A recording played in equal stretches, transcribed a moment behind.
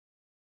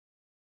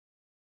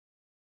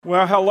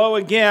Well, hello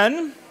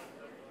again.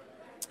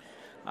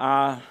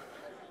 I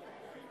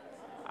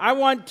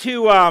want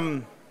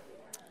to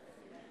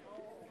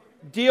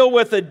deal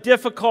with a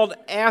difficult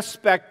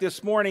aspect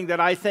this morning that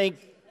I think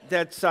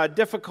that's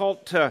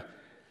difficult to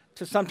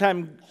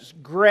sometimes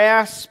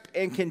grasp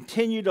and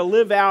continue to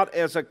live out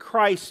as a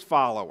Christ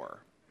follower.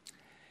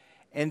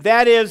 And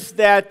that is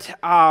that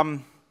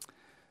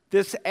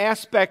this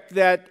aspect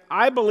that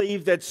I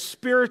believe that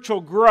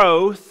spiritual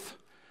growth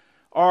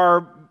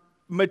or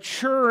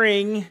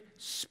maturing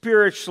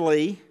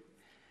spiritually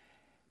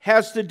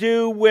has to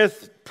do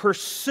with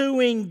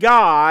pursuing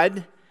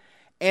God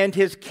and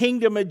His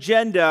kingdom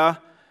agenda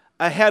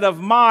ahead of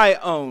my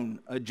own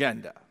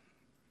agenda.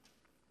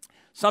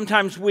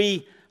 Sometimes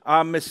we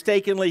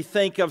mistakenly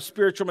think of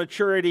spiritual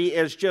maturity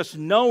as just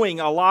knowing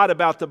a lot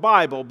about the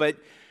Bible, but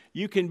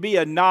you can be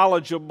a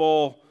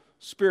knowledgeable,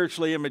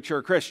 spiritually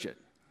immature Christian.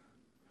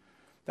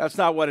 That's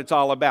not what it's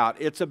all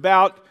about. It's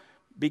about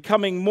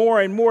becoming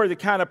more and more the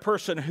kind of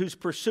person who's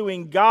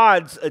pursuing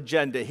God's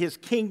agenda, His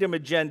kingdom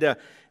agenda,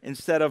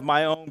 instead of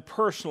my own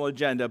personal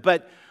agenda.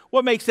 But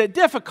what makes it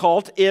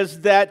difficult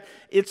is that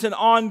it's an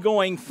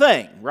ongoing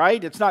thing,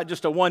 right? It's not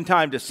just a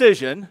one-time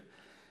decision.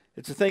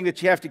 It's a thing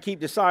that you have to keep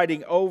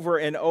deciding over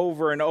and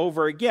over and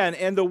over again.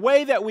 And the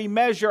way that we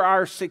measure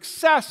our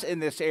success in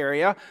this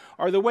area,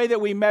 or the way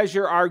that we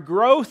measure our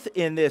growth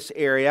in this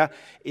area,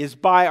 is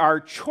by our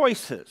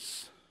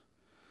choices.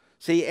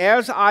 See,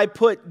 as I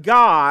put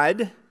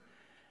God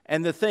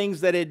and the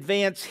things that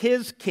advance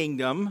His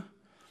kingdom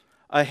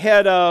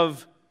ahead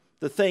of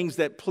the things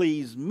that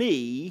please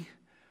me,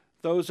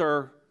 those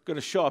are going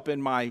to show up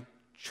in my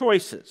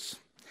choices.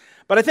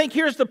 But I think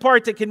here's the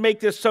part that can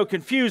make this so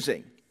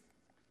confusing,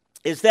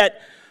 is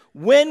that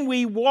when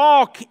we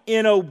walk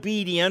in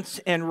obedience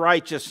and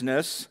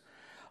righteousness,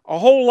 a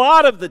whole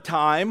lot of the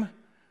time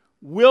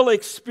we'll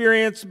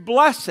experience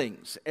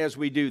blessings as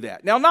we do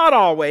that. Now, not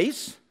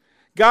always.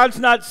 God's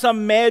not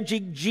some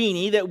magic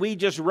genie that we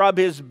just rub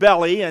His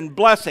belly and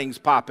blessings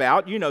pop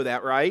out. You know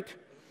that, right?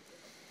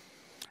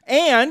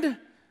 And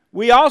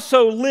we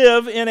also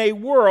live in a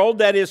world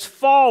that is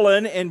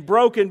fallen and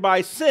broken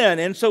by sin,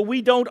 and so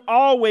we don't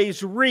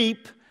always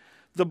reap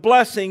the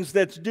blessings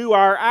that's due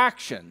our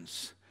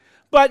actions.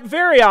 But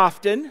very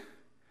often,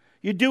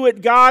 you do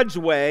it God's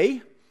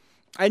way,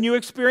 and you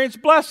experience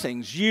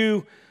blessings.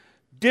 You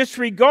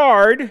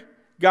disregard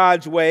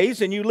God's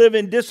ways, and you live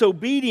in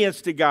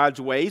disobedience to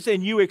God's ways,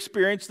 and you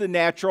experience the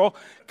natural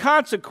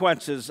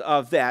consequences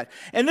of that.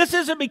 And this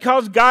isn't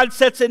because God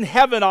sits in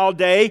heaven all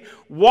day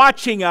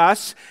watching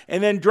us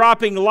and then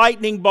dropping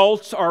lightning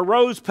bolts or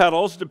rose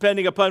petals,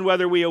 depending upon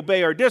whether we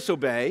obey or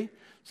disobey.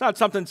 It's not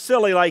something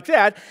silly like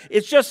that.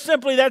 It's just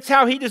simply that's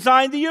how He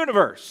designed the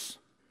universe.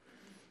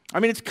 I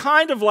mean, it's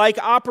kind of like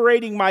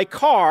operating my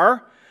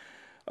car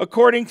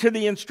according to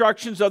the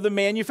instructions of the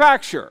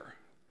manufacturer.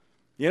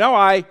 You know,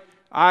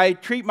 I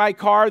treat my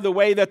car the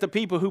way that the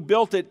people who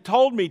built it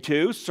told me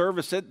to,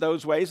 service it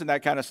those ways and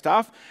that kind of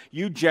stuff.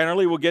 You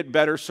generally will get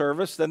better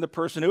service than the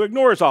person who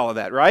ignores all of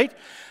that, right?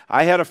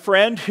 I had a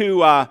friend who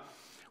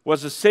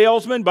was a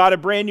salesman, bought a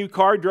brand new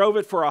car, drove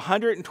it for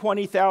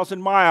 120,000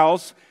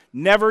 miles,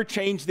 never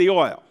changed the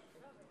oil.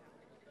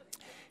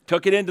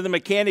 Took it into the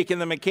mechanic,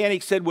 and the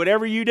mechanic said,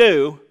 whatever you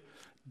do,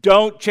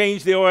 don't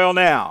change the oil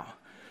now,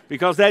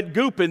 because that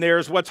goop in there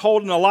is what's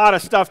holding a lot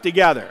of stuff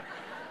together.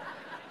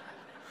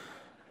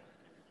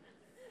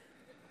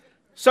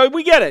 So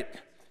we get it.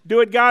 Do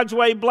it God's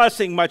way,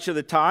 blessing much of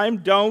the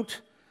time.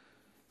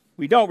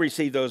 We don't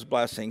receive those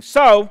blessings.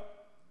 So,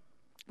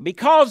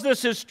 because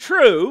this is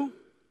true,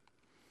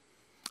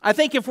 I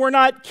think if we're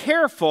not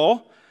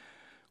careful,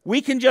 we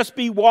can just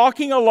be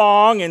walking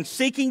along and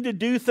seeking to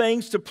do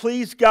things to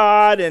please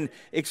God and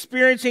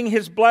experiencing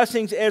His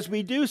blessings as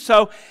we do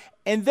so,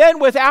 and then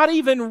without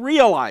even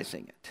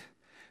realizing it,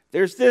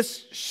 there's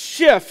this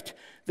shift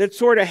that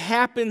sort of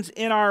happens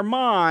in our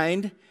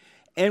mind,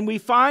 and we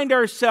find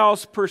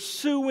ourselves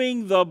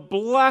pursuing the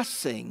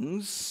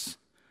blessings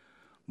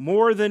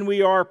more than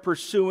we are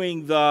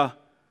pursuing the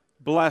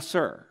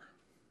blesser.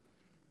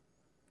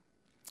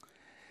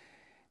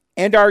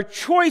 And our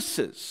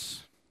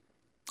choices,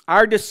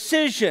 our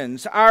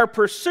decisions, our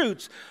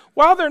pursuits,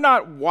 while they're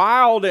not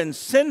wild and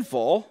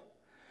sinful,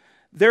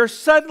 they're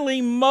suddenly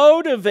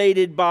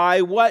motivated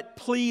by what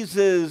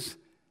pleases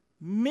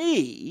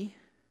me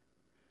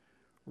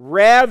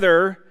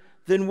rather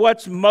than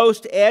what's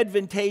most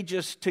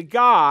advantageous to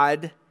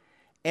God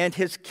and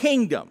His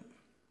kingdom.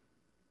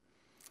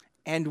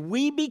 And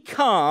we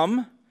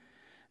become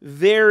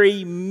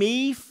very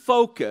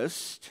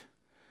me-focused,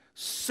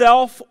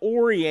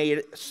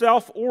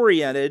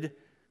 self-oriented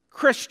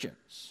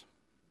Christians.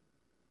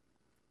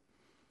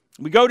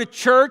 We go to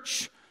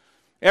church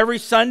every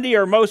Sunday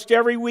or most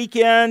every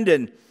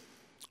weekend,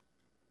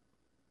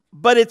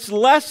 but it's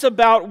less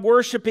about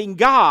worshiping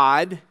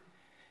God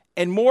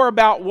and more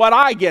about what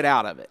I get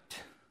out of it.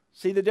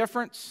 See the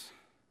difference?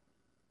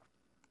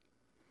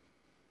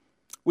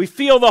 We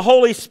feel the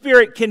Holy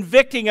Spirit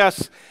convicting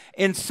us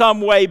in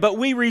some way, but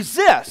we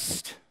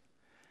resist.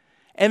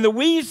 And the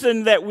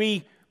reason that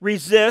we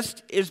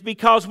resist is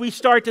because we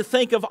start to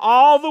think of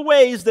all the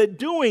ways that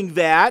doing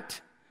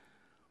that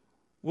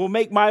will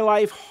make my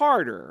life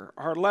harder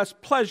or less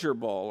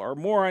pleasurable or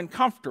more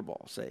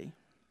uncomfortable, see?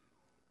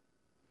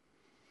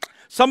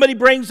 Somebody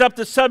brings up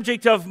the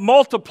subject of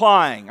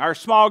multiplying our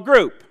small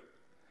group.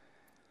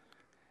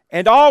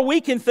 And all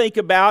we can think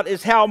about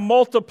is how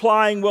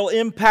multiplying will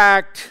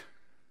impact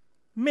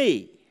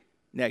me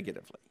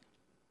negatively.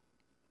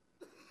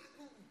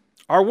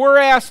 Or we're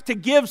asked to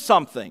give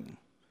something.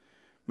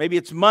 Maybe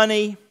it's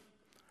money,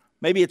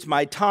 maybe it's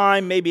my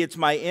time, maybe it's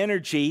my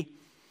energy.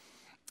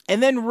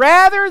 And then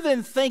rather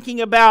than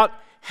thinking about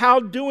how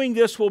doing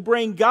this will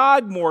bring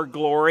God more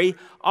glory,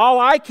 all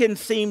I can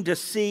seem to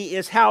see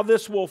is how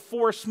this will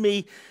force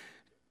me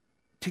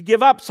to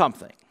give up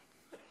something,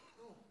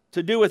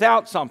 to do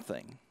without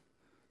something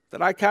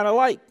that I kind of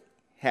like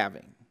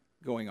having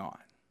going on.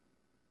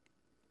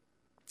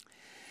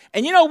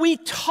 And you know, we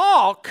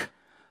talk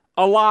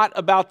a lot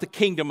about the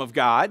kingdom of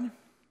God.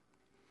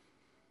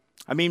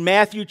 I mean,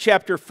 Matthew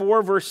chapter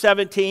 4, verse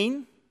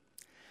 17,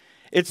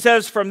 it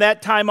says, "From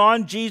that time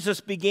on,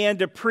 Jesus began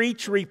to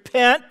preach,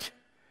 'Repent,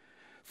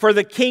 for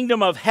the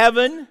kingdom of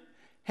heaven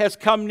has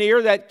come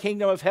near.'" That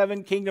kingdom of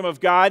heaven, kingdom of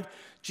God,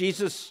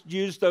 Jesus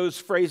used those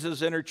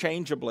phrases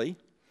interchangeably.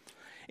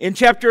 In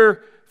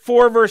chapter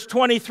 4, verse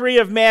 23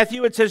 of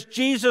Matthew, it says,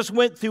 "Jesus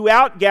went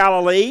throughout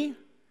Galilee,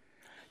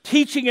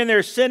 teaching in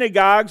their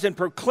synagogues and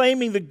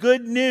proclaiming the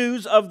good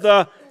news of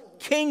the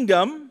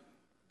kingdom."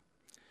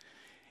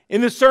 In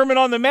the Sermon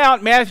on the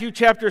Mount, Matthew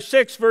chapter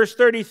 6, verse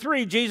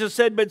 33, Jesus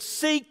said, "But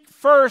seek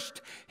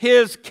first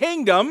his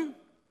kingdom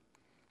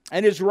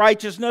and his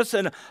righteousness,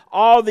 and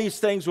all these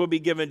things will be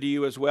given to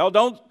you as well."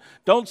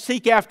 Don't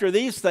seek after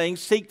these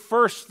things. Seek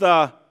first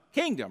the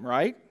kingdom,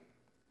 right?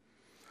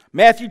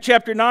 Matthew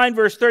chapter 9,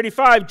 verse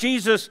 35,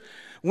 Jesus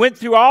went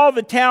through all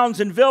the towns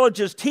and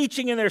villages,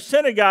 teaching in their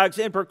synagogues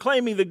and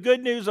proclaiming the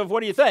good news of, what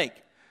do you think?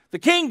 The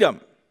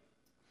kingdom.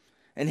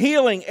 And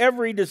healing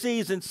every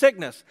disease and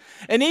sickness.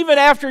 And even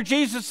after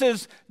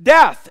Jesus'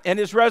 death and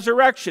his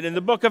resurrection, in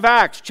the book of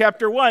Acts,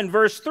 chapter 1,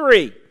 verse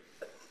 3,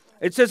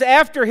 it says,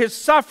 "After his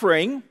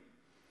suffering,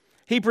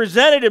 he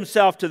presented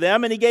himself to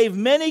them, and he gave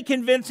many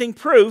convincing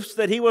proofs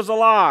that he was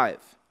alive.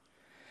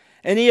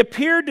 And he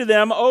appeared to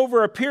them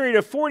over a period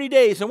of 40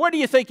 days. And what do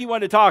you think he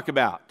wanted to talk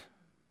about?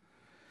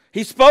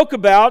 He spoke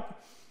about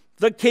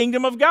the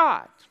kingdom of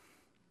God.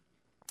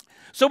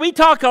 So we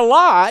talk a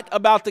lot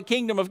about the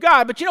kingdom of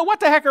God, but you know, what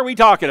the heck are we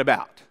talking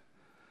about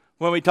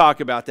when we talk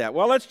about that?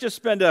 Well, let's just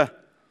spend a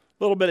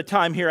little bit of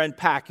time here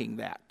unpacking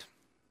that.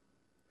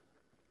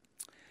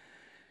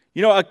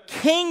 You know, a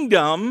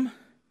kingdom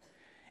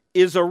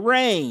is a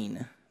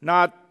reign,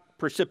 not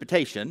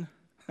precipitation.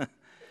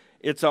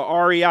 It's a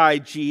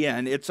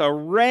R-E-I-G-N. It's a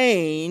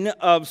reign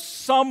of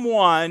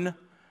someone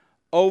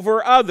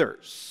over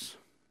others.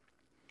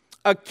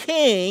 A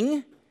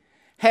king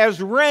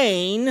has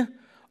reign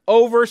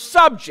over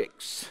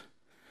subjects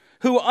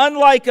who,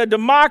 unlike a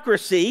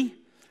democracy,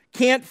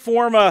 can't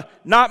form a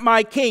 "not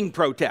my king"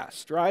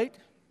 protest, right?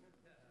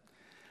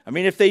 I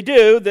mean, if they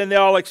do, then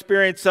they'll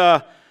experience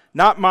a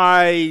 "not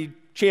my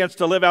chance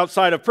to live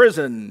outside of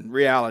prison"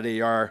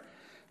 reality, or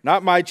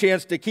 "not my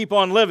chance to keep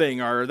on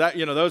living," or that,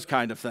 you know, those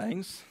kind of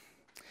things.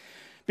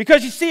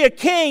 Because you see, a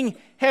king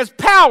has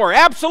power,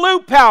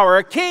 absolute power.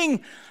 A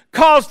king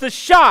calls the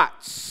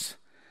shots.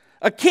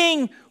 A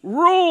king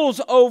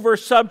rules over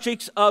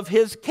subjects of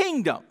his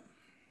kingdom.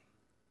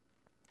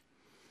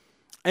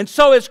 And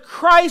so as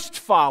Christ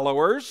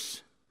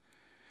followers,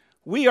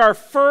 we are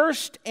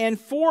first and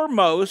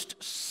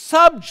foremost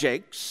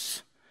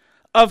subjects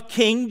of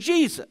King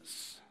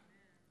Jesus.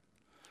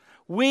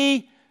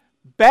 We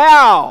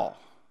bow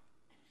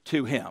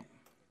to him.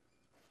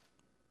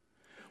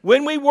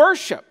 When we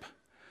worship,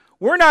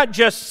 we're not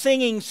just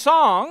singing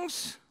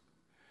songs,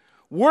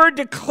 we're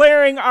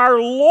declaring our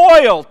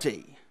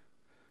loyalty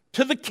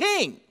to the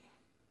King.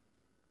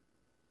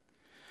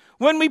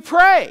 When we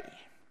pray,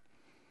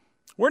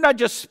 we're not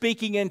just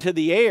speaking into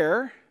the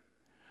air,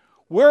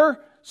 we're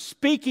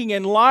speaking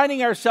and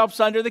lining ourselves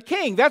under the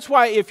King. That's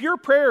why if your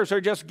prayers are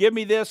just "give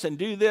me this and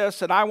do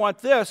this and I want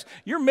this,"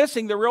 you're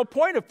missing the real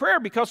point of prayer,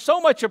 because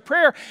so much of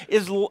prayer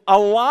is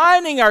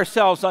aligning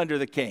ourselves under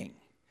the King,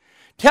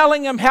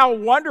 telling him how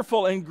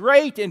wonderful and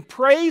great and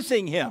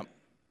praising him,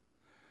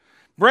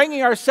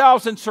 bringing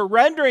ourselves and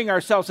surrendering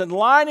ourselves and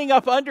lining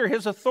up under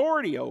his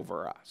authority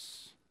over us.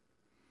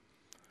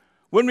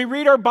 When we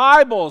read our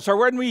Bibles or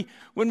when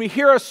we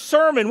hear a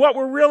sermon, what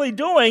we're really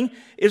doing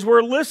is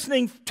we're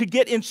listening to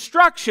get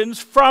instructions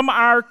from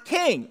our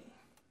King.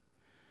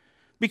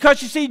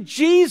 Because you see,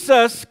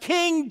 Jesus,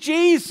 King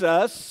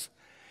Jesus,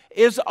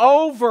 is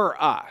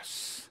over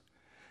us.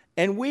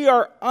 And we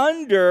are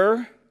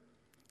under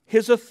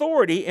his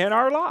authority in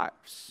our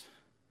lives.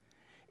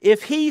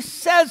 If he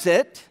says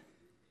it,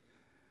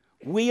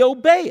 we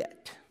obey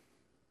it.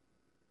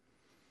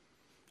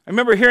 I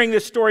remember hearing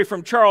this story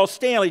from Charles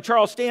Stanley.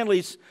 Charles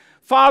Stanley's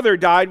father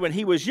died when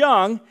he was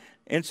young,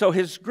 and so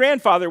his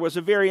grandfather was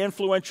a very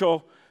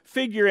influential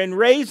figure in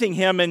raising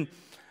him. And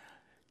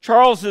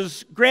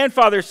Charles's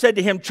grandfather said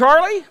to him,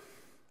 "Charlie,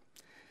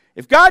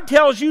 if God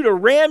tells you to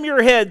ram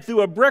your head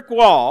through a brick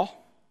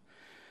wall,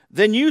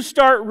 then you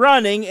start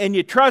running and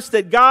you trust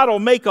that God will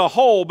make a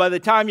hole by the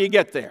time you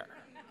get there."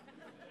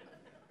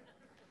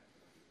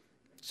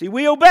 See,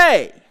 we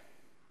obey.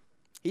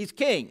 He's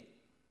king.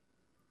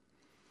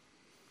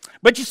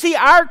 But you see,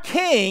 our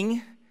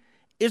king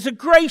is a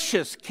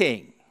gracious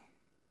king.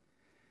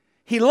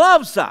 He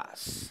loves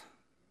us.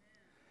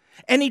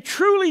 And he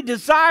truly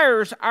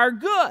desires our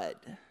good.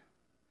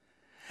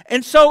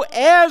 And so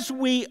as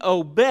we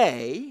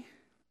obey,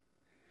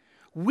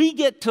 we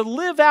get to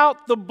live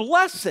out the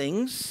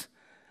blessings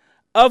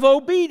of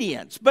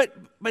obedience. But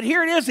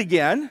here it is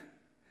again.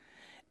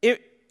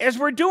 As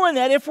we're doing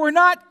that, if we're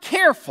not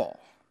careful,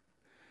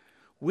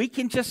 we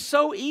can just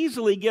so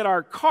easily get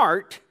our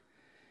cart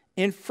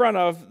in front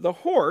of the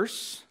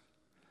horse,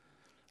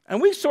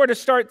 and we sort of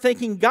start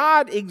thinking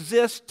God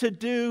exists to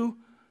do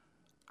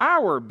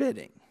our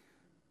bidding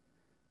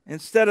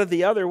instead of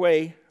the other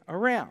way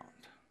around.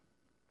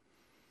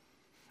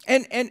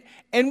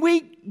 And we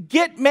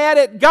get mad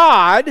at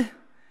God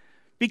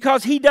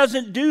because he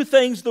doesn't do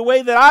things the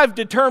way that I've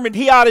determined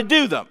he ought to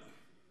do them.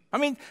 I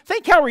mean,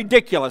 think how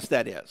ridiculous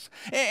that is.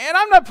 And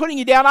I'm not putting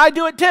you down, I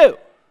do it too.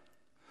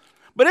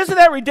 But isn't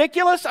that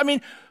ridiculous? I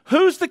mean,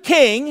 who's the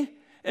king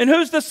and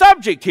who's the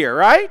subject here,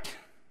 right?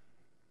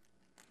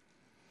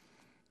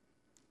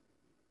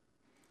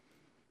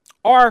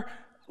 Or,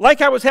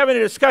 like I was having a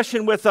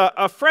discussion with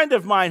a friend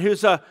of mine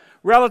who's a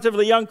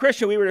relatively young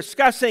Christian, we were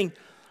discussing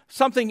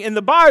something in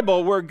the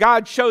Bible where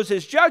God shows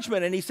his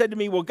judgment, and he said to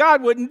me, "Well,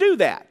 God wouldn't do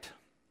that."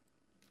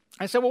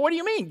 I said, "Well, what do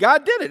you mean?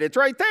 God did it. It's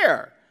right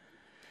there."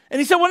 And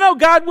he said, "Well, no,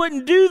 God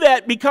wouldn't do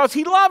that because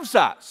he loves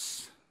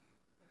us."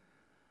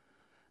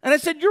 And I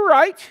said, "You're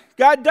right.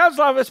 God does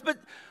love us, but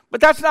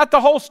that's not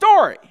the whole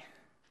story.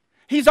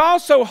 He's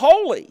also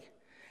holy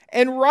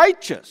and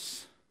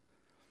righteous.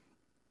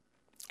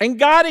 And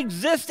God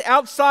exists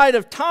outside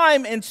of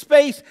time and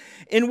space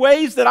in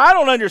ways that I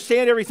don't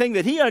understand everything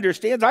that he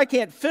understands. I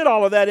can't fit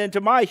all of that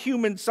into my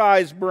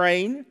human-sized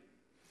brain.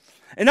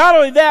 And not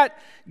only that,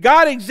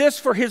 God exists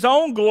for his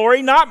own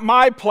glory, not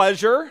my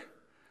pleasure,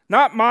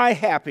 not my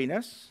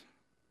happiness."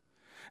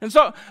 And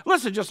so,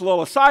 listen, just a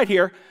little aside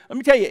here. Let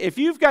me tell you, if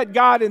you've got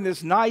God in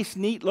this nice,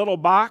 neat little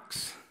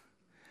box,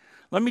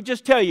 let me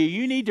just tell you,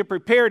 you need to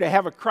prepare to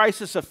have a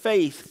crisis of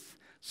faith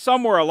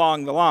somewhere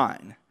along the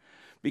line,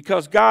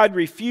 because God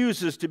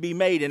refuses to be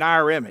made in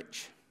our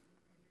image.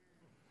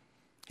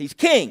 He's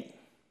king.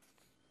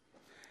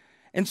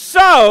 And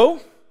so,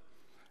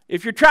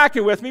 if you're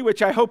tracking with me,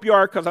 which I hope you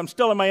are because I'm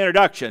still in my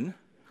introduction,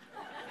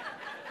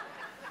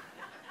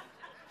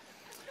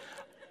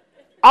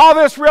 all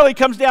this really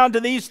comes down to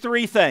these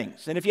three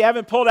things. And if you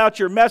haven't pulled out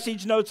your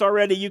message notes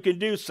already, you can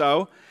do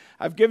so.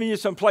 I've given you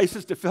some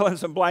places to fill in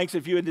some blanks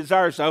if you would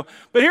desire so.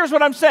 But here's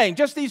what I'm saying,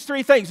 just these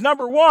three things.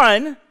 Number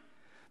one,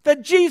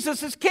 that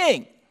Jesus is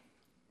king.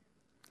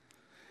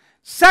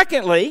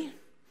 Secondly,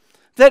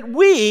 that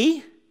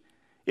we,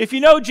 if you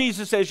know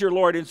Jesus as your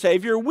Lord and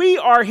Savior, we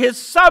are his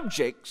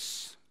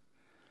subjects,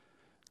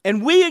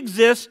 and we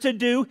exist to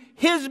do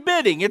his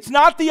bidding. It's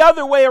not the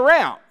other way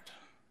around.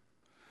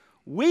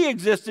 We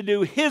exist to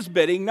do his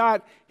bidding,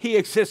 not he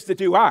exists to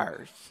do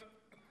ours.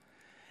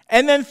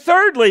 And then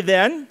thirdly,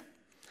 then,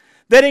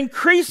 that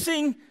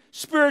increasing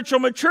spiritual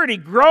maturity,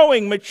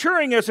 growing,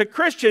 maturing as a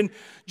Christian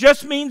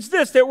just means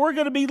this, that we're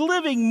going to be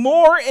living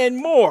more and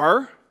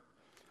more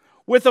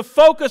with a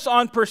focus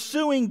on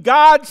pursuing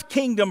God's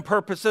kingdom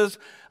purposes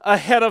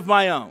ahead of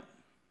my own.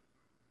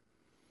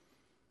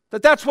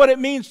 That's what it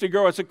means to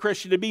grow as a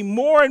Christian, to be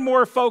more and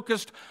more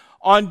focused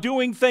on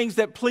doing things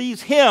that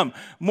please him,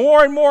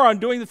 more and more on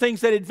doing the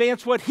things that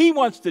advance what he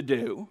wants to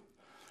do,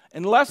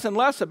 and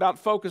less about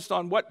focused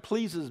on what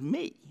pleases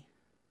me.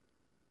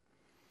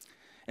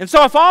 And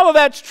so if all of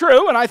that's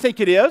true, and I think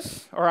it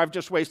is, or I've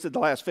just wasted the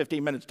last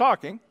 15 minutes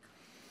talking,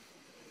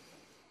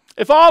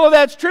 if all of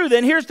that's true,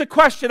 then here's the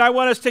question I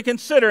want us to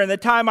consider in the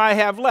time I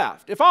have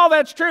left. If all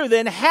that's true,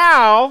 then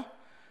how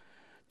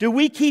do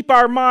we keep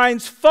our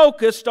minds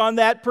focused on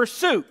that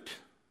pursuit,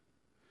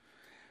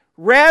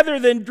 rather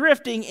than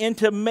drifting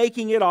into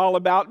making it all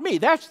about me?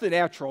 That's the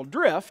natural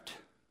drift,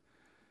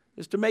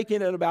 is to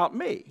making it about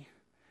me.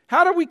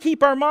 How do we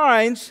keep our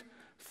minds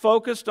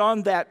focused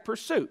on that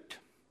pursuit?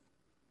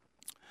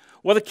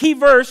 Well, the key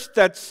verse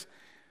that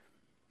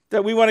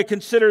we want to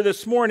consider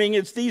this morning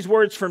is these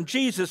words from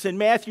Jesus in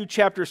Matthew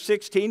chapter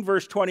 16,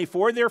 verse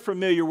 24. They're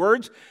familiar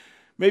words.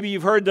 Maybe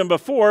you've heard them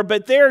before,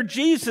 but there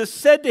Jesus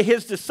said to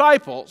his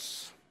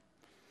disciples,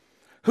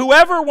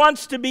 "Whoever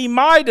wants to be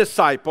my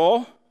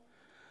disciple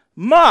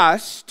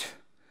must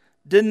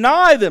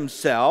deny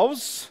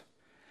themselves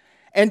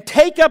and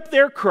take up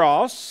their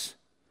cross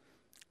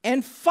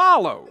and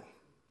follow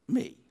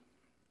me."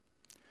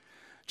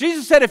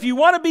 Jesus said, if you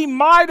want to be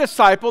my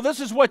disciple, this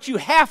is what you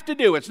have to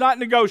do. It's not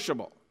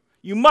negotiable.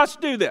 You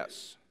must do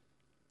this.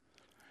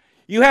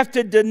 You have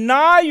to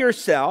deny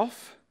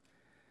yourself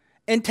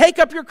and take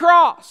up your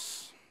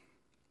cross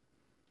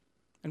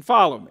and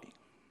follow me.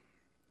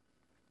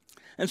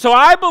 And so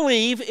I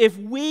believe if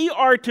we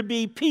are to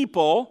be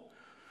people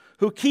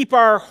who keep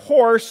our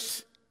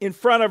horse in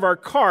front of our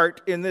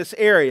cart in this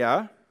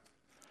area,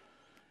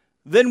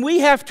 then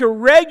we have to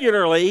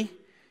regularly,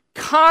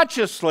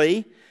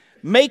 consciously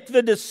make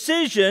the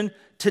decision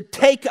to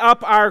take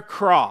up our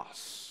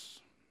cross.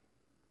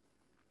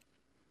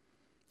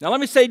 Now let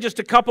me say just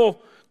a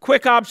couple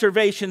quick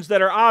observations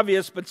that are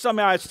obvious, but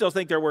somehow I still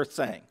think they're worth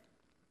saying.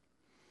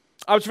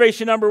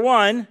 Observation number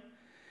one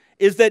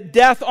is that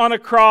death on a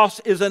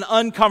cross is an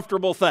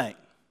uncomfortable thing.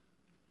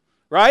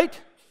 Right?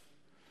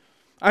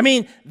 I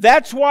mean,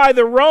 that's why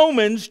the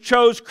Romans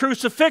chose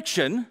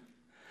crucifixion,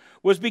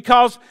 was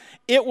because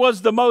it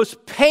was the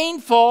most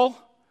painful,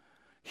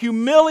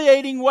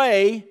 humiliating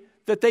way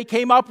that they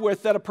came up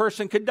with that a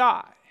person could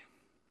die.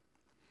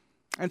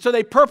 And so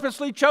they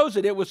purposely chose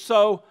it. It was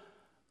so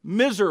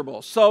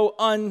miserable, so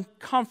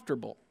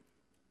uncomfortable.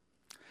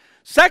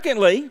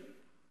 Secondly,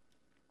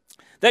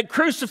 that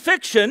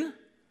crucifixion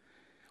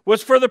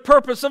was for the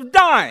purpose of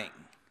dying.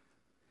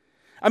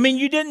 I mean,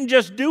 you didn't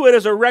just do it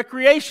as a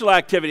recreational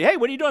activity. Hey,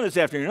 what are you doing this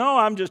afternoon? Oh,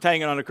 I'm just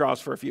hanging on a cross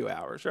for a few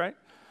hours, right?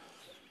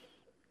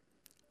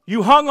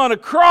 You hung on a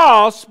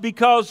cross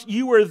because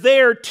you were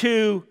there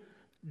to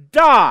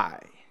die.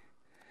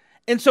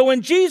 And so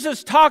when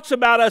Jesus talks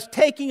about us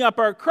taking up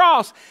our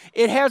cross,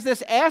 it has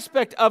this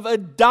aspect of a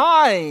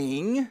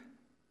dying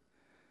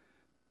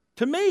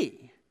to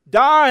me,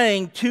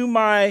 dying to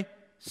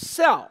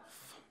myself.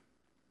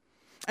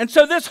 And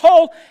so this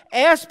whole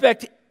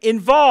aspect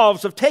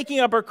involves of taking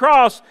up our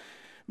cross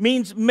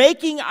means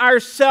making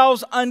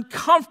ourselves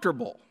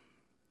uncomfortable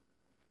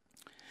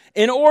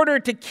in order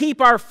to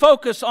keep our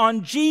focus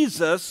on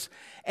Jesus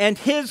and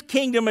His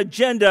kingdom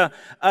agenda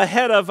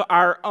ahead of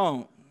our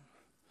own.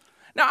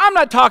 Now, I'm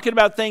not talking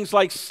about things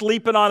like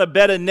sleeping on a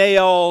bed of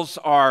nails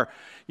or,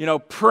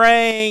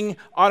 praying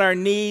on our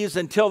knees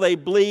until they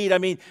bleed. I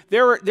mean,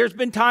 there's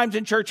been times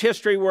in church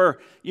history where,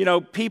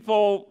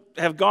 people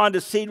have gone to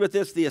seed with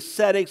this, the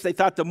ascetics. They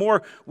thought the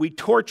more we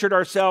tortured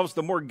ourselves,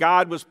 the more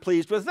God was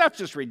pleased with us. That's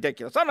just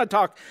ridiculous. I'm not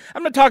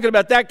talking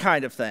about that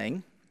kind of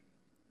thing.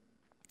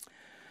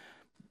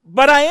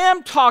 But I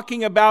am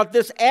talking about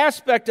this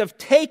aspect of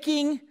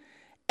taking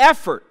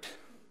effort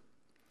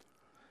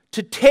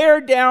to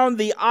tear down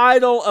the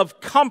idol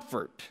of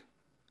comfort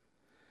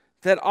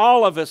that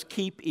all of us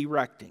keep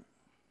erecting.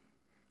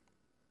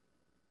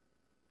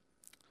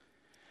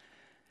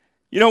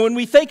 When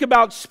we think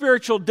about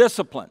spiritual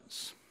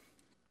disciplines,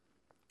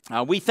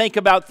 we think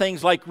about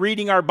things like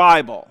reading our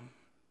Bible.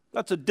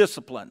 That's a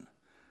discipline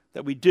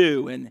that we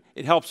do, and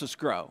it helps us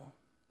grow.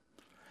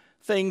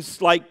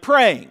 Things like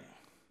praying.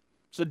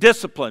 It's a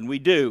discipline we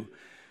do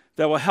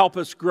that will help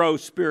us grow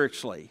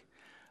spiritually.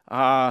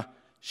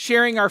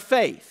 Sharing our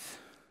faith,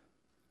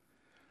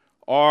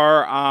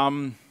 or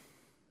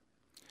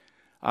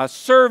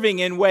serving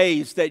in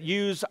ways that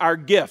use our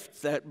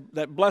gift,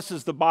 that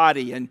blesses the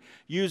body and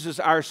uses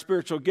our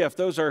spiritual gift.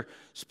 Those are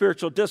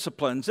spiritual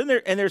disciplines. And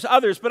there's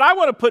others, but I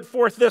want to put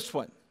forth this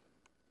one.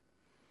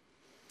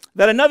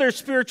 That another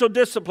spiritual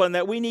discipline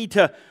that we need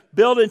to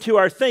build into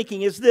our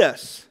thinking is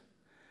this,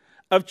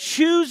 of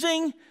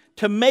choosing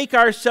to make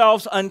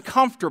ourselves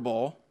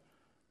uncomfortable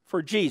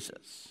for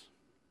Jesus.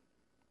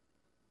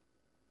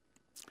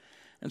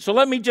 And so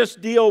let me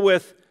just deal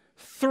with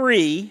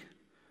 3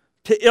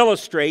 to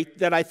illustrate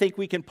that I think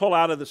we can pull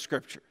out of the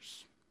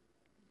Scriptures.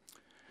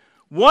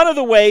 One of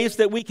the ways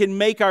that we can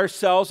make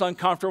ourselves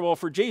uncomfortable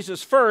for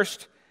Jesus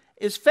first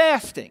is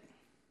fasting.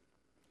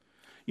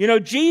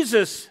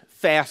 Jesus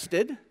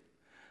fasted.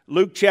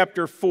 Luke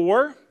chapter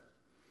 4.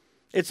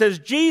 It says,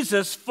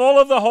 Jesus, full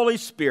of the Holy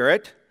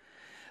Spirit,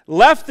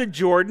 left the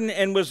Jordan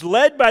and was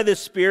led by the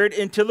Spirit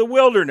into the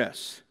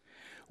wilderness,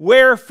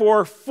 where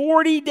for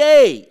 40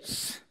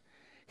 days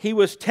he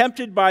was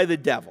tempted by the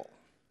devil.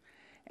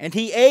 And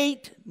he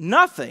ate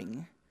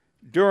nothing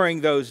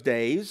during those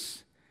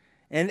days,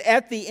 and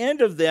at the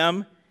end of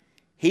them,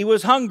 he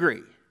was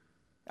hungry.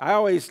 I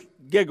always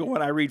giggle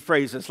when I read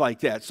phrases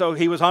like that. So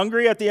he was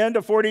hungry at the end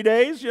of 40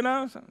 days,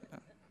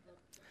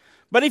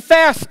 But he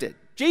fasted.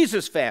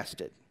 Jesus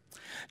fasted.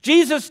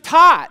 Jesus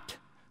taught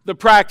the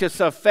practice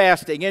of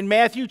fasting. In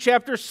Matthew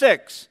chapter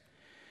 6,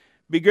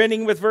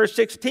 beginning with verse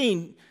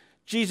 16,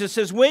 Jesus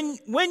says,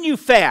 When you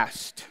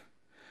fast,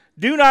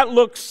 do not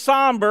look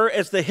somber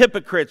as the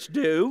hypocrites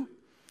do,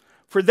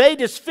 for they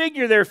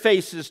disfigure their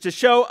faces to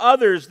show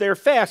others their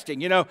fasting.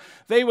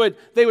 They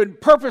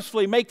would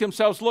purposefully make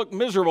themselves look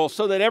miserable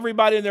so that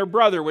everybody and their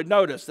brother would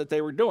notice that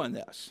they were doing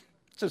this.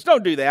 He says,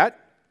 don't do that.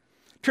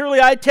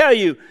 Truly, I tell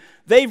you,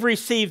 they've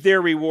received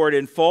their reward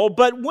in full.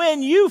 But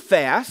when you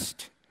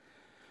fast,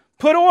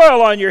 put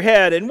oil on your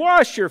head and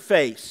wash your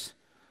face,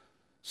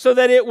 so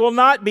that it will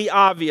not be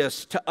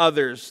obvious to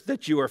others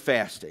that you are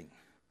fasting,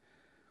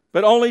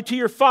 but only to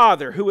your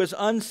Father who is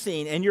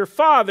unseen, and your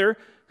Father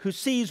who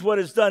sees what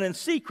is done in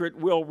secret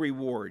will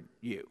reward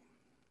you.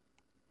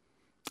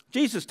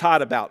 Jesus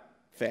taught about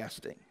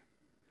fasting.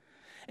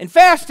 And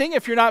fasting,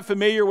 if you're not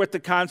familiar with the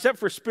concept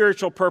for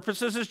spiritual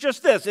purposes, is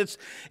just this.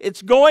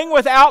 It's going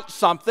without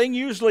something.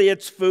 Usually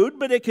it's food,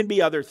 but it can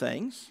be other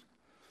things.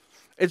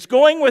 It's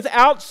going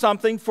without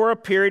something for a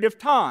period of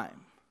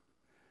time.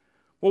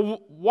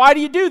 Well, why do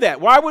you do that?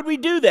 Why would we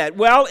do that?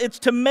 Well, it's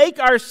to make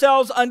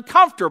ourselves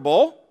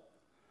uncomfortable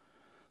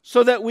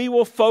so that we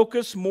will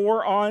focus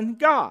more on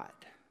God.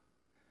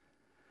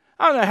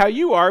 I don't know how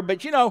you are,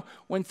 but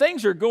when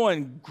things are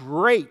going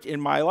great in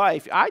my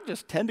life, I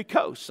just tend to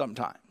coast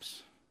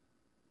sometimes.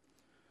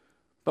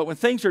 But when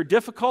things are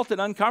difficult and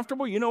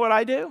uncomfortable, you know what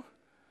I do?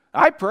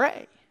 I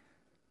pray.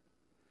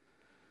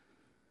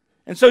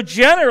 And so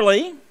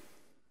generally,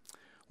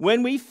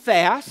 when we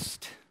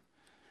fast,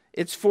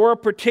 it's for a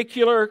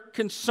particular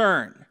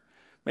concern.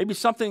 Maybe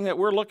something that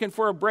we're looking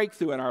for a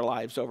breakthrough in our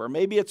lives over.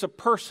 Maybe it's a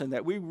person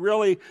that we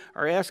really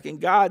are asking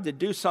God to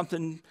do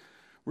something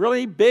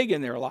really big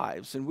in their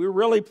lives, and we're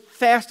really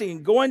fasting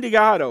and going to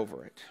God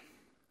over it.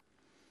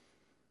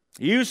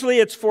 Usually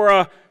it's for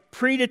a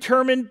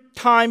predetermined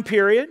time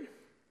period.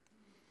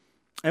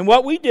 And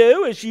what we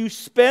do is you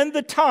spend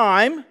the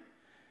time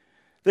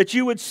that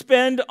you would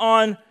spend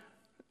on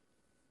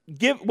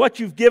what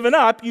you've given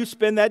up, you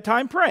spend that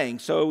time praying.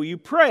 So you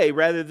pray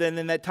rather than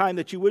in that time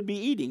that you would be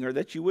eating or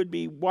that you would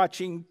be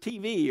watching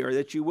TV or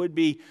that you would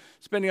be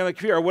spending on the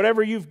computer or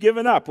whatever you've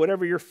given up,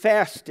 whatever you're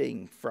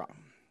fasting from.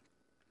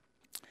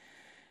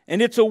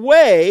 And it's a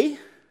way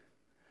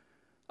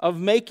of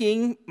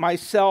making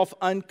myself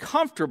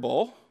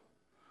uncomfortable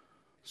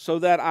so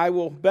that I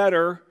will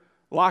better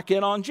lock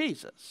in on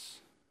Jesus.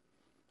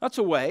 That's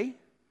a way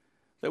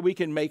that we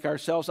can make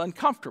ourselves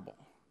uncomfortable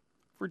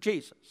for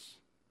Jesus.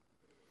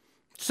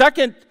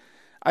 Second,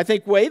 I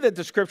think, way that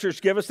the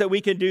Scriptures give us that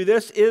we can do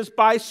this is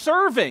by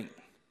serving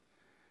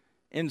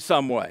in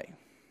some way.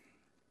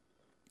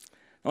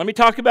 Let me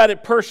talk about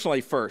it personally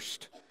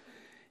first.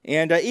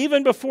 And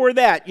even before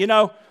that,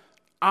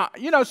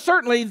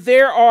 certainly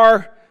there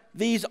are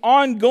these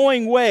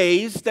ongoing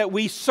ways that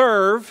we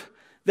serve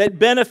that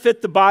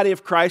benefit the body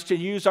of Christ and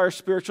use our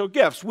spiritual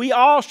gifts. We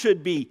all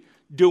should be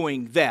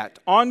doing that,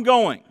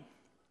 ongoing.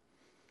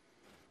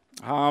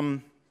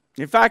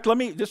 In fact,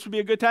 this would be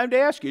a good time to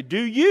ask you,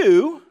 do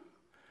you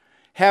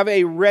have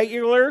a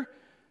regular,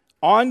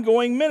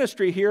 ongoing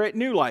ministry here at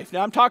New Life?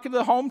 Now, I'm talking to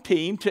the home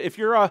team. If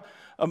you're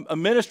a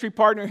ministry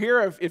partner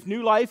here, if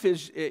New Life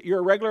you're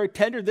a regular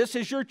attender, this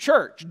is your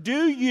church.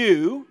 Do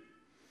you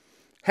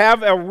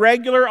have a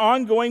regular,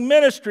 ongoing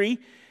ministry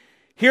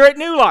here at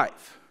New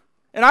Life?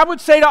 And I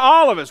would say to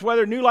all of us,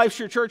 whether New Life's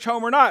your church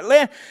home or not,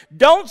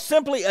 don't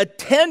simply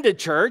attend a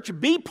church,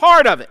 be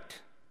part of it.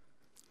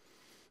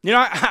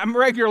 I'm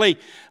regularly,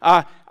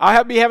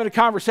 I'll be having a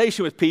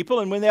conversation with people,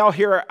 and when they'll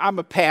hear I'm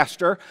a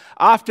pastor,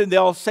 often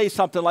they'll say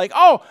something like,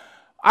 oh,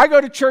 I go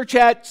to church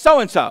at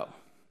so-and-so.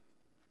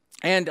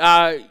 And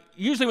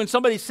usually when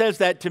somebody says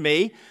that to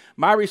me,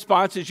 my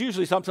response is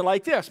usually something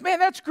like this: man,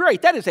 that's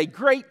great. That is a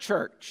great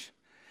church.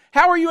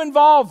 How are you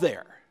involved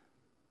there?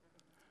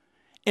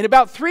 And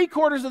about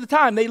 3/4 of the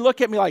time, they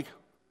look at me like,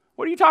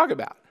 what are you talking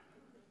about?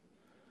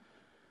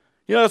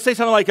 They'll say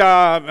something like,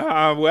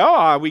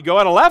 we go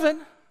at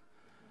 11.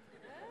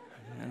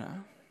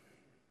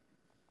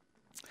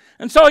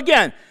 And so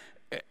again,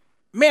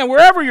 man,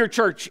 wherever your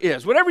church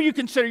is, whatever you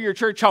consider your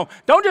church home,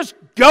 don't just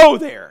go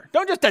there.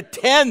 Don't just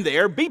attend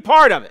there. Be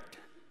part of it.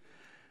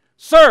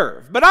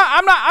 Serve. But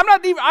I'm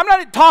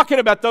not talking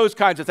about those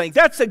kinds of things.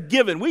 That's a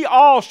given. We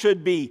all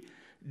should be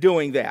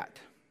doing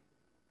that.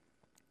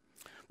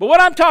 But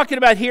what I'm talking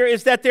about here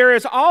is that there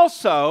is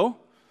also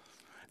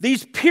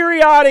these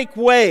periodic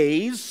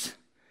ways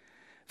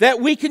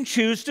that we can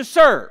choose to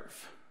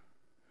serve.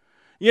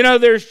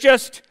 There's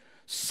just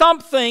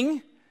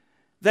something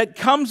that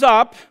comes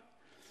up,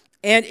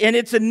 and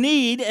it's a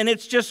need, and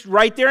it's just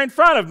right there in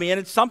front of me, and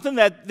it's something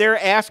that they're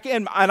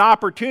asking, an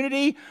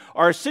opportunity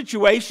or a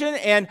situation,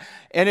 and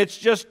it's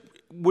just,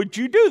 would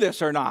you do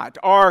this or not?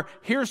 Or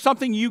here's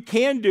something you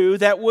can do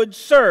that would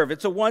serve.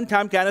 It's a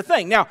one-time kind of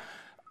thing. Now,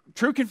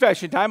 true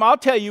confession time, I'll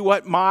tell you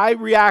what my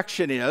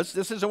reaction is.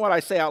 This isn't what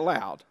I say out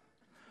loud.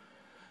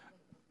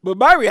 But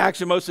my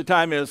reaction most of the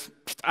time is,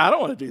 I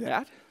don't want to do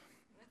that.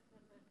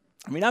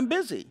 I'm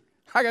busy.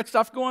 I got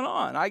stuff going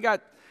on. I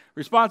got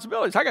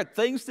responsibilities. I got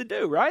things to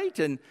do, right?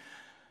 And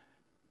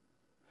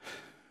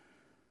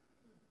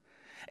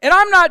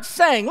I'm not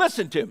saying,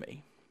 listen to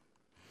me,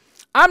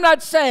 I'm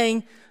not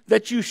saying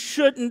that you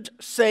shouldn't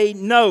say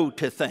no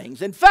to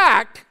things. In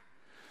fact,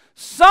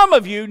 some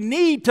of you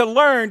need to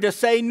learn to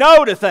say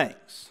no to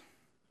things.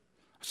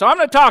 So I'm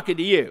not talking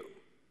to you.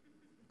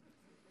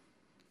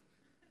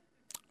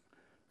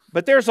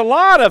 But there's a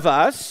lot of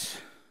us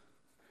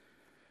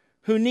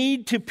who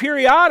need to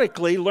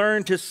periodically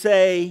learn to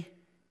say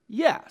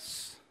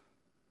yes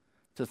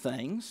to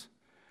things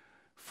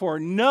for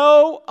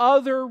no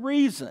other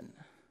reason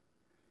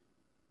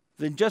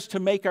than just to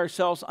make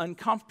ourselves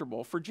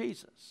uncomfortable for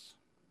Jesus.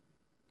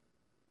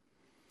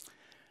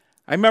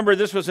 I remember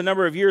this was a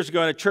number of years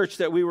ago in a church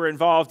that we were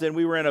involved in.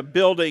 We were in a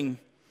building,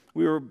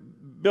 we were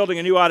building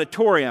a new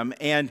auditorium,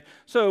 and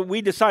so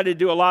we decided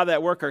to do a lot of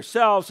that work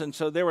ourselves, and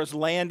so there was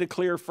land to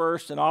clear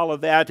first and all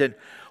of that. And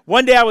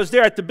one day I was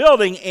there at the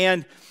building,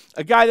 and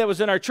a guy that was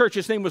in our church,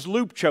 his name was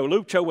Lupcho.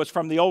 Lupcho was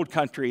from the old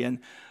country, and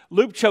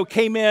Lupcho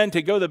came in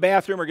to go to the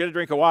bathroom or get a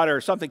drink of water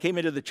or something, came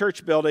into the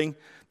church building,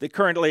 the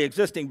currently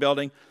existing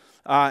building,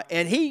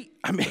 and he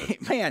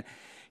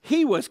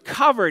was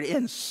covered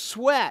in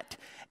sweat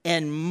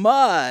and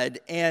mud.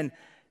 And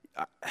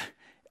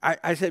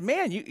I said,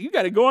 man, you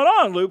got it going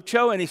on,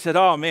 Lupcho. And he said,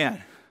 oh,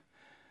 man,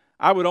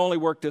 I would only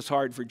work this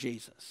hard for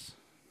Jesus.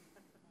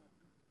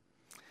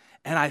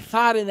 And I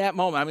thought in that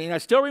moment, I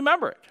still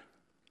remember it.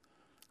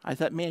 I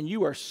thought, man,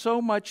 you are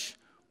so much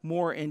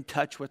more in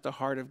touch with the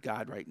heart of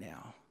God right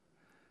now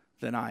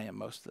than I am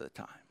most of the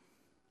time.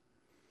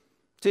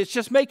 See, it's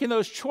just making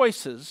those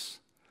choices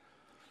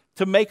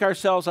to make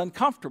ourselves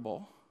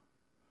uncomfortable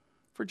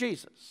for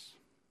Jesus,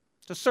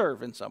 to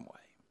serve in some way.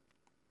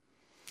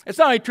 It's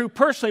not only true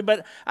personally,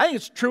 but I think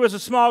it's true as a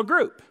small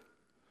group.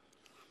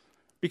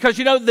 Because,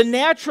 the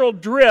natural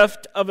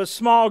drift of a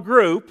small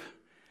group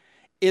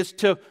is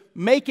to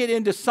make it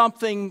into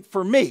something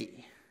for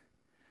me.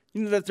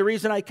 That the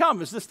reason I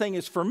come is this thing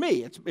is for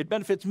me. It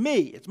benefits me.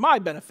 It's my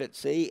benefit,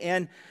 see?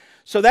 And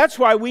so that's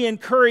why we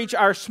encourage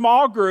our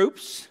small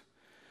groups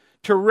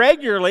to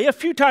regularly, a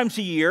few times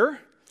a year,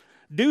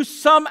 do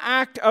some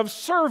act of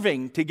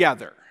serving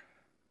together.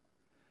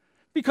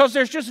 Because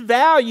there's just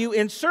value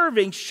in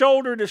serving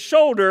shoulder to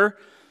shoulder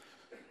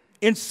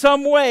in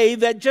some way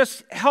that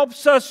just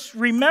helps us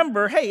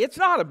remember, hey, it's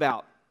not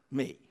about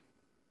me.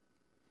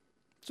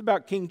 It's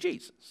about King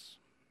Jesus.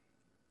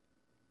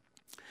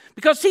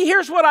 Because, see,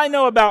 here's what I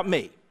know about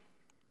me.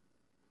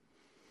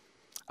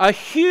 A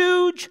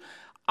huge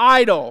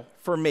idol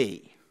for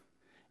me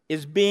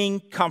is being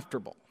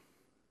comfortable.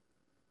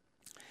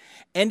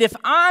 And if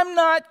I'm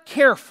not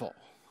careful,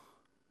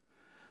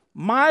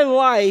 my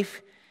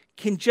life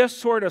can just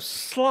sort of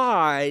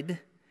slide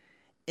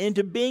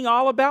into being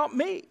all about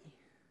me.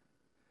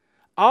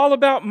 All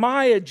about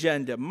my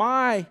agenda,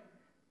 my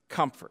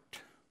comfort.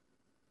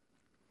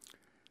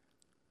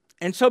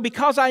 And so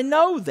because I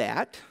know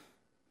that,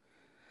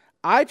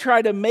 I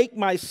try to make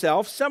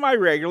myself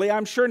semi-regularly,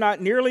 I'm sure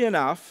not nearly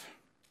enough,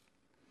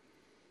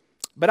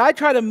 but I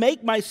try to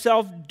make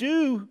myself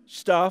do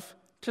stuff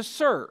to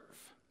serve,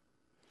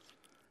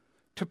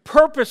 to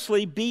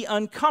purposely be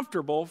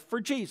uncomfortable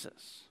for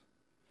Jesus,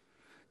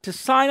 to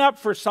sign up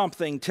for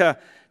something, to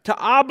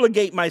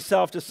obligate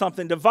myself to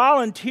something, to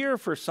volunteer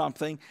for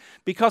something,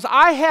 because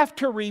I have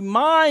to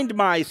remind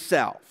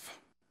myself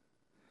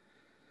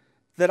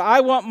that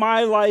I want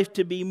my life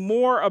to be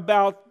more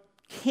about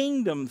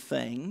kingdom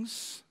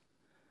things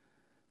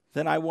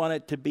than I want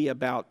it to be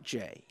about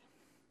Jay.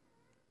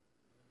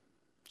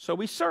 So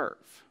we serve.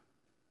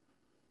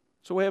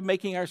 It's a way of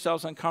making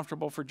ourselves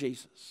uncomfortable for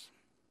Jesus.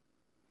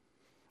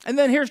 And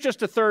then here's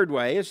just a third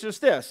way. It's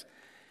just this,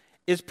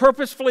 is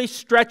purposefully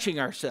stretching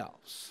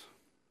ourselves.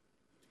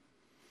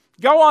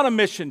 Go on a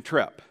mission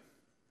trip.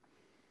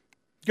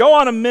 Go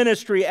on a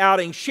ministry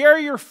outing. Share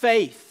your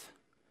faith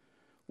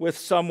with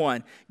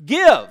someone.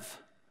 Give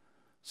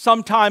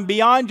sometime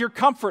beyond your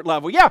comfort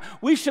level. Yeah,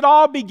 we should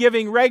all be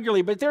giving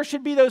regularly, but there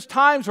should be those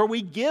times where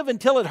we give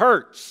until it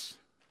hurts.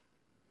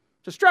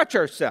 To stretch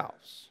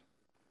ourselves.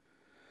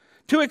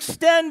 To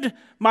extend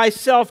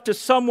myself to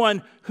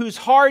someone who's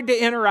hard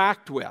to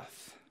interact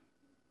with.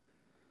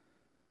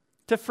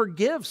 To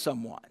forgive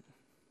someone.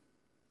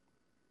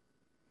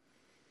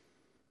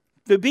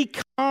 To be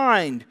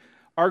kind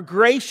or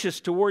gracious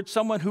towards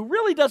someone who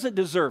really doesn't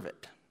deserve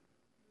it.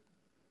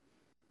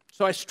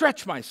 So I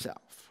stretch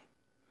myself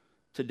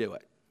to do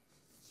it.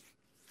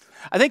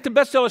 I think the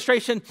best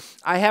illustration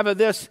I have of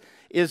this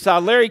is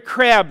Larry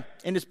Crabb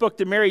in his book,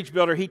 The Marriage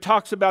Builder. He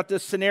talks about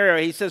this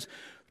scenario. He says,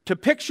 to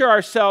picture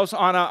ourselves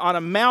on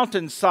a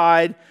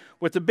mountainside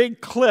with a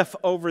big cliff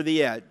over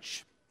the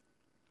edge.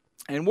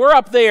 And we're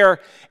up there,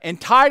 and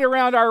tied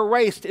around our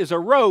waist is a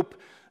rope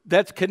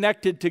that's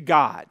connected to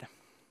God.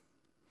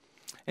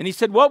 And he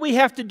said, what we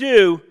have to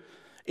do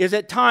is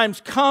at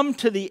times come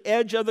to the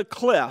edge of the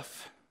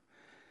cliff,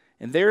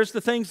 and there's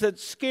the things that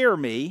scare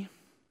me,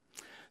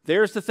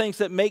 there's the things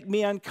that make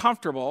me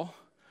uncomfortable,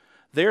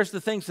 there's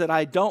the things that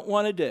I don't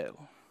want to do,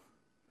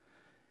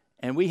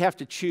 and we have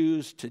to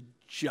choose to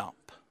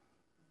jump.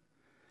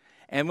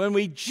 And when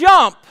we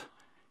jump,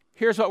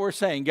 here's what we're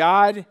saying,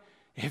 God,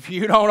 if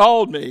you don't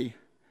hold me,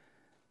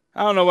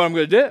 I don't know what I'm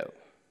going to do.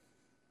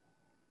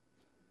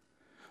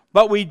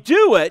 But we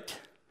do it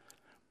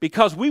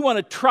because we want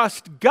to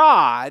trust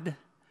God,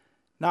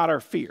 not our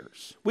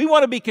fears. We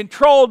want to be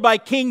controlled by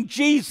King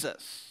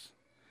Jesus,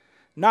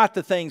 not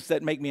the things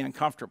that make me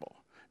uncomfortable,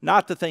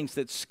 not the things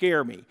that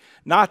scare me,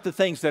 not the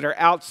things that are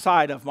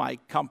outside of my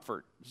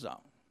comfort zone.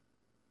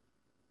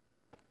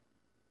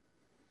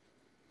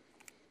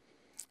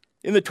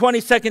 In the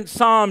 22nd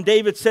Psalm,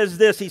 David says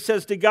this. He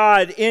says to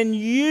God, in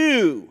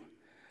you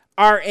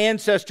our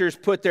ancestors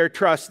put their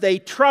trust. They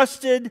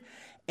trusted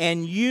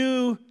and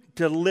you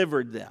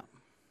delivered them.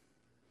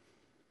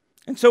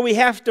 And so we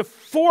have to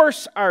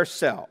force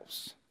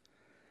ourselves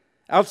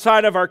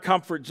outside of our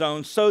comfort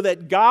zone so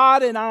that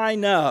God and I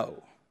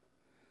know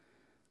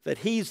that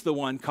He's the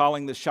one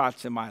calling the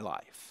shots in my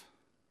life.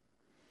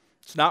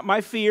 It's not my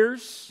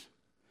fears.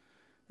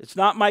 It's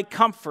not my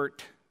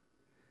comfort.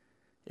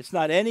 It's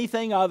not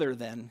anything other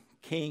than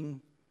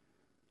King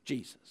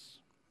Jesus.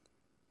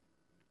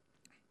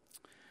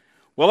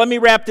 Well, let me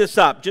wrap this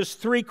up. Just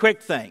 3 quick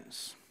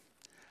things.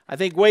 I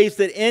think ways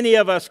that any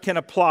of us can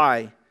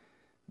apply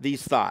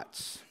these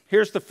thoughts.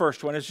 Here's the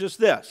first one. It's just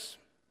this.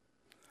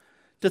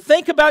 To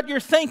think about your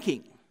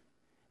thinking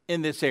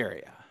in this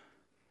area.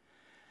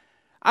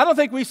 I don't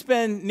think we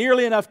spend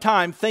nearly enough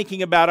time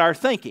thinking about our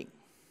thinking.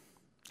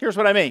 Here's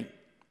what I mean.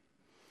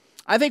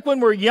 I think when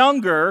we're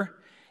younger,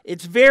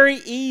 it's very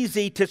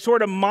easy to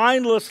sort of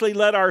mindlessly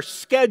let our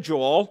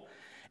schedule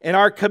and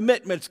our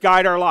commitments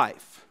guide our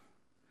life.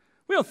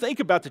 We don't think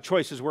about the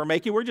choices we're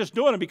making. We're just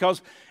doing them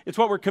because it's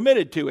what we're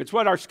committed to. It's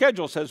what our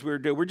schedule says we're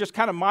doing. We're just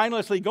kind of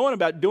mindlessly going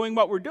about doing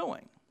what we're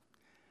doing.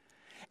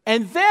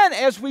 And then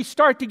as we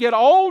start to get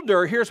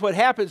older, here's what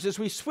happens is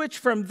we switch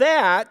from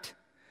that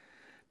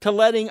to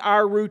letting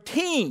our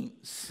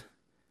routines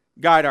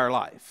guide our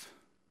life.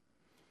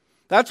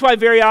 That's why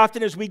very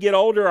often as we get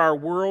older, our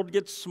world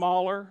gets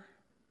smaller.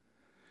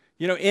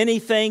 You know,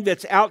 anything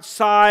that's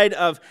outside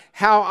of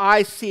how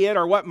I see it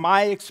or what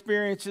my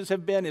experiences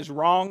have been is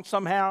wrong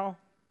somehow.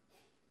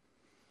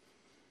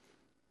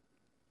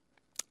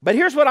 But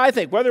here's what I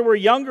think, whether we're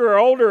younger or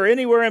older or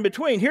anywhere in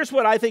between, here's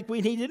what I think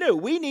we need to do.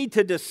 We need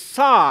to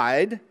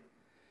decide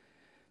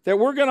that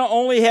we're going to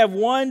only have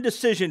one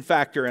decision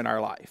factor in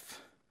our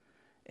life,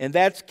 and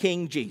that's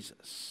King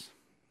Jesus.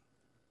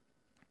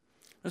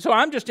 And so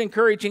I'm just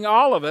encouraging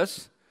all of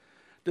us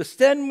to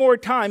spend more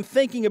time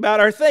thinking about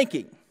our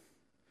thinking,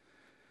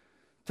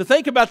 to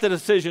think about the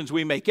decisions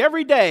we make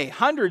every day,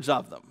 hundreds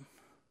of them,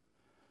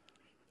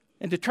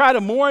 and to try to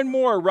more and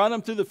more run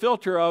them through the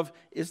filter of,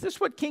 is this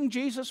what King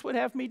Jesus would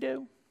have me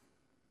do?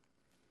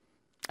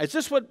 Is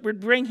this what would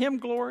bring him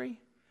glory?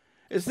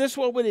 Is this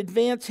what would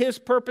advance his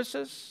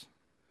purposes?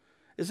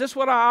 Is this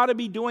what I ought to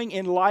be doing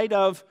in light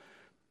of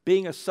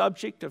being a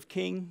subject of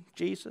King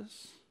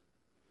Jesus?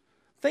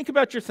 Think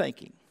about your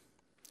thinking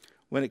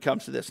when it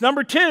comes to this.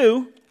 Number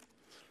 2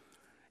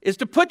 is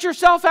to put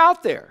yourself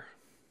out there.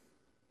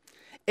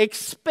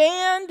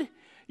 Expand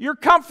your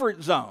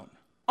comfort zone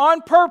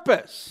on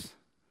purpose.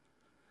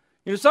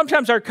 You know,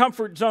 sometimes our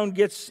comfort zone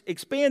gets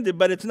expanded,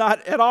 but it's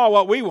not at all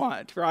what we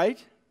want,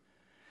 right?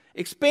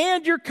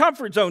 Expand your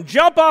comfort zone.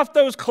 Jump off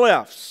those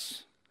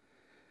cliffs.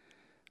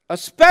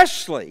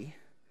 Especially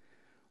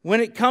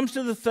when it comes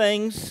to the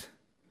things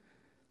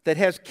that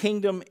has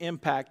kingdom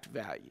impact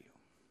value.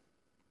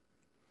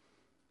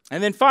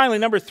 And then finally,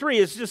 number 3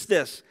 is just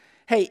this.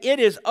 Hey, it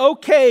is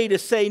okay to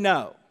say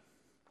no.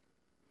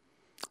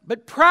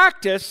 But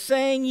practice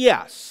saying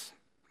yes.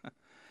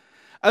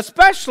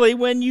 Especially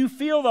when you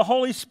feel the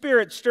Holy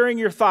Spirit stirring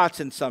your thoughts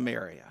in some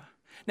area.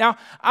 Now,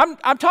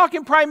 I'm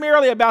talking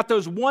primarily about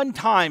those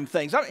one-time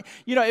things.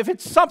 You know, if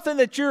it's something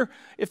that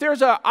if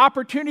there's an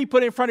opportunity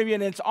put in front of you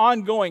and it's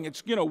ongoing,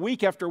 it's, you know,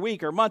 week after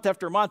week or month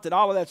after month and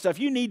all of that stuff,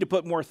 you need to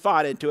put more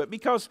thought into it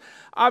because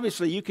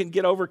obviously you can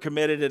get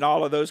overcommitted and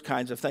all of those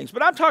kinds of things.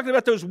 But I'm talking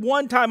about those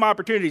one-time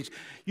opportunities.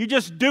 You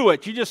just do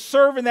it. You just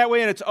serve in that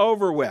way and it's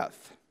over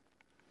with.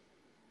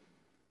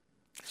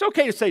 It's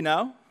okay to say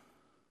no.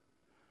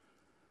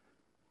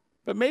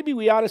 But maybe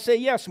we ought to say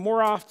yes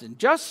more often,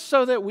 just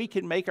so that we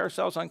can make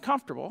ourselves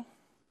uncomfortable,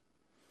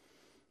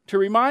 to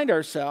remind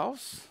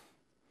ourselves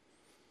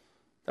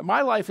that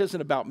my life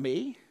isn't about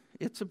me,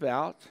 it's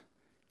about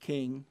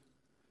King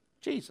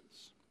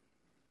Jesus.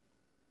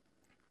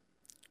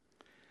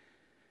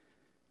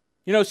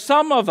 You know,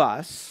 some of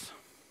us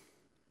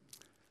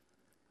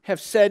have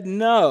said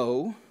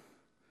no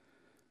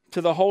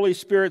to the Holy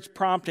Spirit's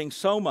prompting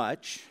so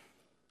much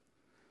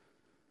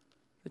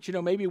that, you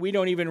know, maybe we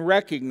don't even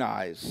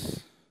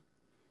recognize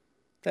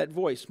that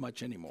voice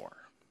much anymore.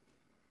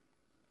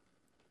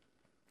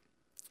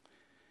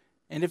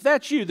 And if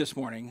that's you this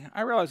morning,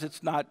 I realize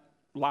it's not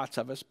lots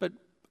of us, but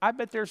I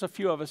bet there's a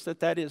few of us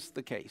that is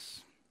the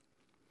case.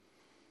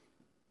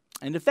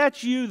 And if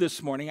that's you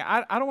this morning,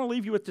 I don't want to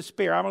leave you with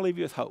despair. I'm going to leave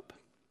you with hope.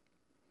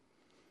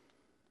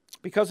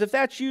 Because if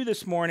that's you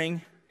this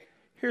morning,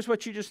 here's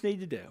what you just need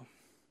to do.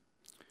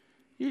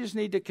 You just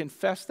need to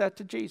confess that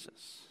to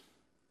Jesus.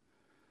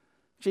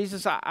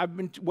 Jesus, I've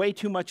been way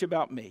too much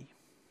about me.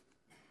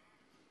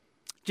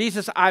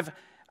 Jesus, I've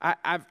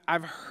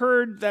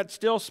heard that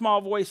still small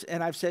voice,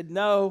 and I've said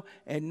no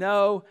and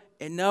no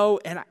and no,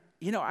 and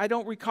I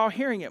don't recall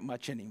hearing it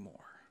much anymore.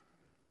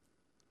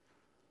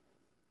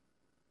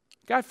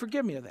 God,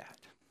 forgive me of that.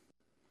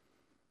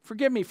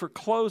 Forgive me for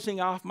closing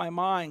off my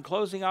mind,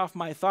 closing off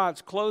my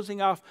thoughts, closing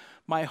off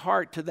my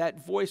heart to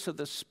that voice of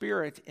the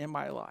Spirit in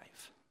my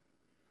life.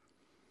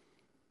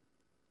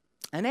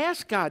 And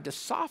ask God to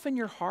soften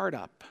your heart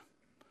up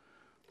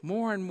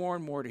more and more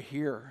and more to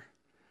hear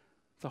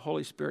the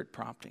Holy Spirit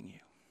prompting you.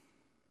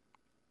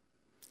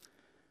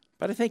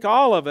 But I think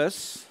all of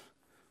us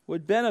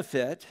would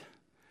benefit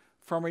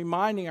from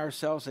reminding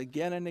ourselves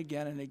again and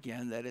again and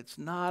again that it's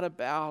not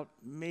about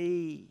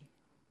me.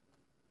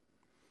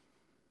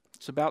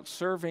 It's about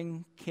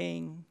serving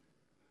King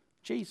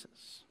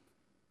Jesus.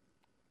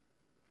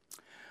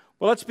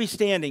 Well, let's be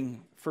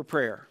standing for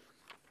prayer.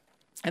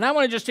 And I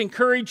want to just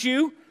encourage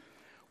you,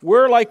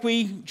 we're, like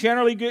we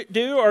generally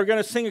do, are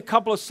going to sing a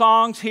couple of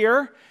songs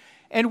here.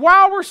 And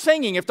while we're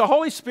singing, if the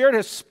Holy Spirit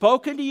has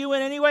spoken to you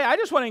in any way, I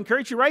just want to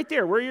encourage you right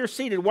there where you're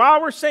seated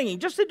while we're singing,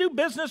 just to do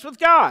business with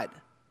God.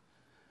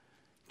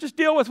 Just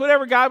deal with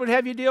whatever God would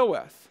have you deal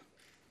with.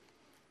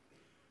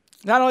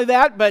 Not only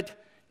that, but,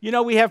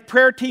 we have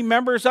prayer team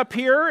members up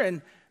here,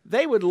 and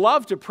they would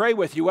love to pray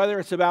with you, whether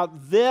it's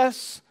about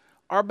this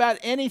or about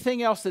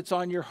anything else that's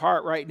on your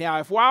heart right now.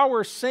 If while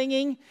we're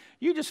singing,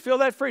 you just feel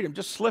that freedom,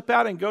 just slip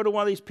out and go to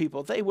one of these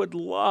people. They would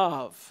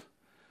love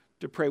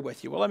to pray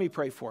with you. Well, let me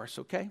pray for us,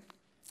 okay?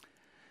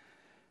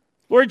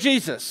 Lord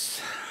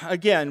Jesus,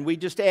 again, we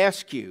just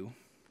ask you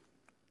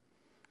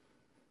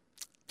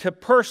to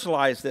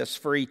personalize this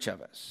for each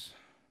of us.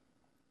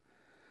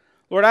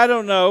 Lord, I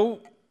don't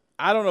know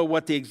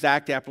what the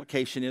exact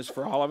application is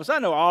for all of us. I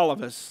know all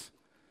of us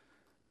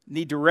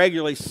need to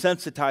regularly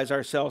sensitize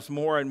ourselves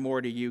more and more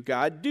to you,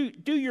 God. Do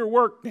your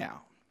work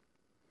now.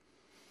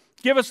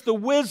 Give us the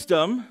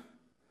wisdom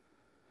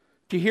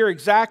to hear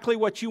exactly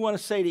what you want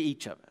to say to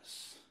each of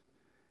us.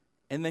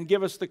 And then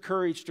give us the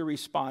courage to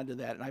respond to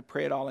that. And I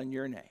pray it all in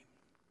your name.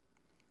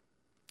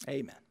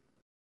 Amen.